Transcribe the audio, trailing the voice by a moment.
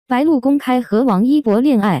白鹿公开和王一博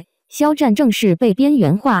恋爱，萧战正式被边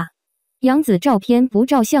缘化。杨紫照片不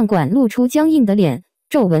照相馆露出僵硬的脸，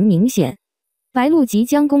皱纹明显。白鹿即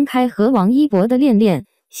将公开和王一博的恋恋，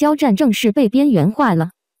萧战正式被边缘化了。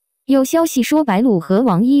有消息说白鹿和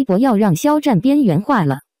王一博要让萧战边缘化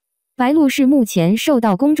了。白鹿是目前受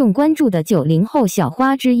到公众关注的90后小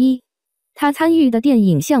花之一，她参与的电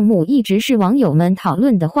影项目一直是网友们讨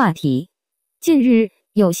论的话题。近日，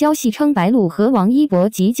有消息称白鹿和王一博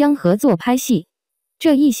即将合作拍戏，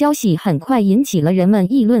这一消息很快引起了人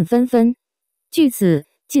们议论纷纷。据此，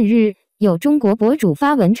近日有中国博主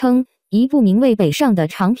发文称，一部名为《北上》的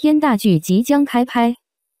长篇大剧即将开拍，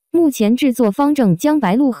目前制作方正将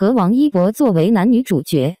白鹿和王一博作为男女主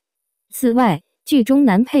角。此外，剧中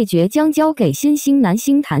男配角将交给新兴男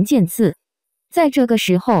星檀健次。在这个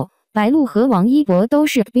时候，白鹿和王一博都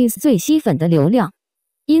是 BIS 最吸粉的流量，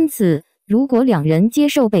因此如果两人接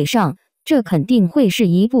受北上，这肯定会是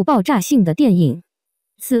一部爆炸性的电影。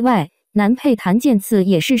此外，男配檀健次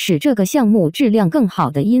也是使这个项目质量更好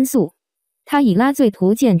的因素。他以《拉罪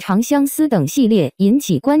图鉴》《长相思》等系列引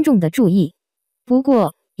起观众的注意。不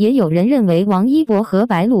过，也有人认为王一博和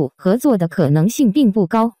白鹿合作的可能性并不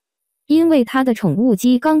高，因为他的宠物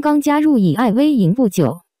鸡刚刚加入以爱微营不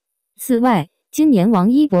久。此外，今年王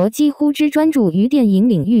一博几乎只专注于电影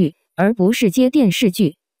领域，而不是接电视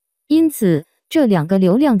剧。因此，这两个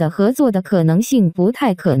流量的合作的可能性不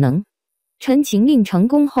太可能。《陈情令》成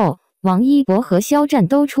功后，王一博和肖战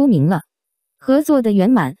都出名了，合作的圆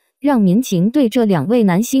满让民情对这两位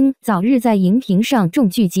男星早日在荧屏上重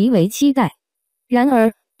聚极为期待。然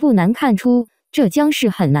而，不难看出，这将是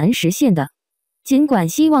很难实现的。尽管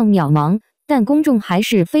希望渺茫，但公众还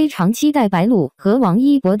是非常期待白鹿和王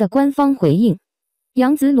一博的官方回应。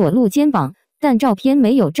杨紫裸露肩膀，但照片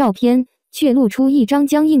没有照片，却露出一张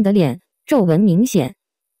僵硬的脸，皱纹明显。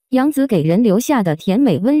杨紫给人留下的甜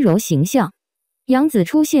美温柔形象。杨紫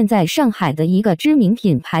出现在上海的一个知名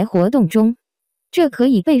品牌活动中，这可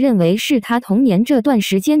以被认为是她童年这段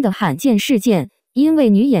时间的罕见事件，因为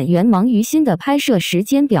女演员忙于新的拍摄时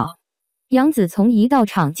间表。杨紫从一到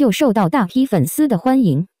场就受到大批粉丝的欢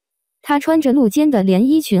迎。她穿着露肩的连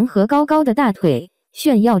衣裙和高高的大腿，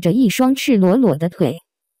炫耀着一双赤裸裸的腿。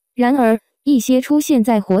然而，一些出现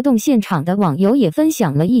在活动现场的网友也分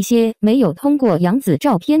享了一些没有通过杨紫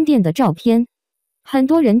照片店的照片。很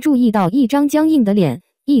多人注意到一张僵硬的脸，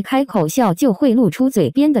一开口笑就会露出嘴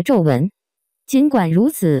边的皱纹。尽管如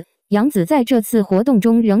此，杨紫在这次活动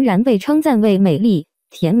中仍然被称赞为美丽、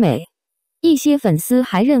甜美。一些粉丝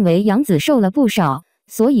还认为杨紫瘦了不少，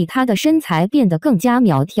所以她的身材变得更加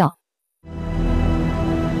苗条。